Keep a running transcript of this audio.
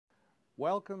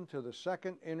Welcome to the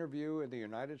second interview in the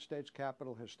United States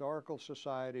Capitol Historical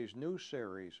Society's new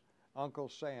series, Uncle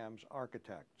Sam's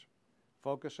Architects,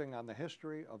 focusing on the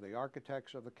history of the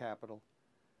architects of the Capitol.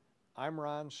 I'm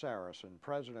Ron Sarasin,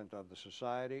 President of the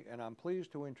Society, and I'm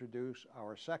pleased to introduce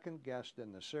our second guest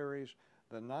in the series,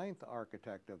 the ninth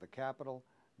architect of the Capitol,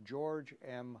 George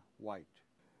M. White.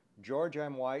 George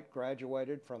M. White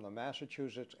graduated from the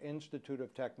Massachusetts Institute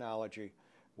of Technology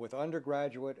with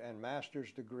undergraduate and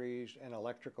master's degrees in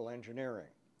electrical engineering.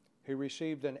 He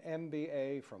received an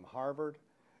MBA from Harvard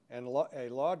and a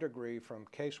law degree from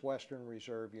Case Western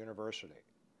Reserve University.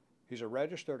 He's a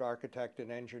registered architect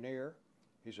and engineer.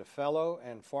 He's a fellow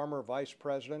and former vice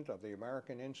president of the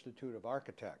American Institute of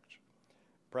Architects.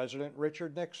 President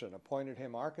Richard Nixon appointed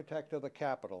him architect of the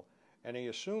Capitol, and he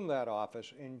assumed that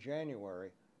office in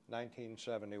January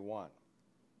 1971.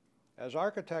 As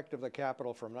architect of the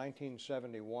Capitol from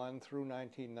 1971 through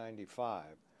 1995,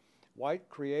 White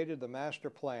created the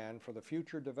master plan for the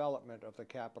future development of the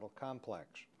Capitol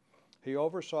complex. He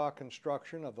oversaw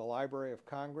construction of the Library of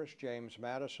Congress James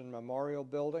Madison Memorial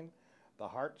Building, the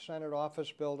Hart Senate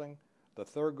Office Building, the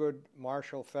Thurgood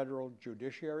Marshall Federal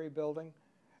Judiciary Building,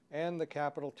 and the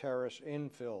Capitol Terrace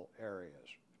infill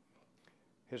areas.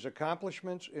 His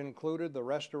accomplishments included the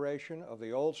restoration of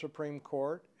the old Supreme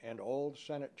Court and old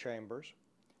Senate chambers,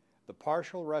 the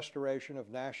partial restoration of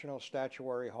National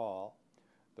Statuary Hall,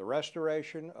 the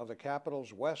restoration of the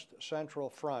Capitol's west central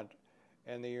front,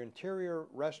 and the interior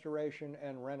restoration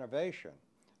and renovation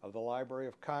of the Library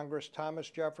of Congress, Thomas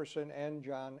Jefferson, and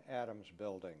John Adams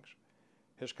buildings.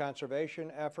 His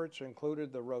conservation efforts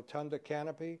included the rotunda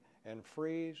canopy and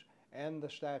frieze and the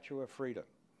Statue of Freedom.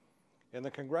 In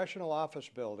the congressional office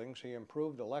buildings, he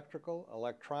improved electrical,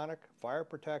 electronic, fire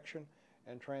protection,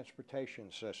 and transportation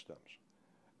systems.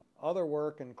 Other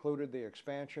work included the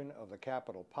expansion of the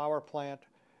Capitol Power Plant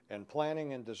and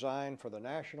planning and design for the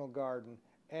National Garden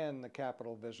and the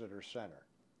Capitol Visitor Center.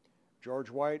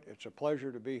 George White, it's a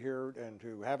pleasure to be here and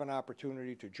to have an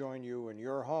opportunity to join you in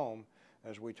your home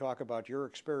as we talk about your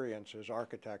experience as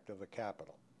architect of the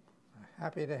Capitol.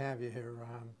 Happy to have you here,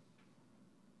 Ron.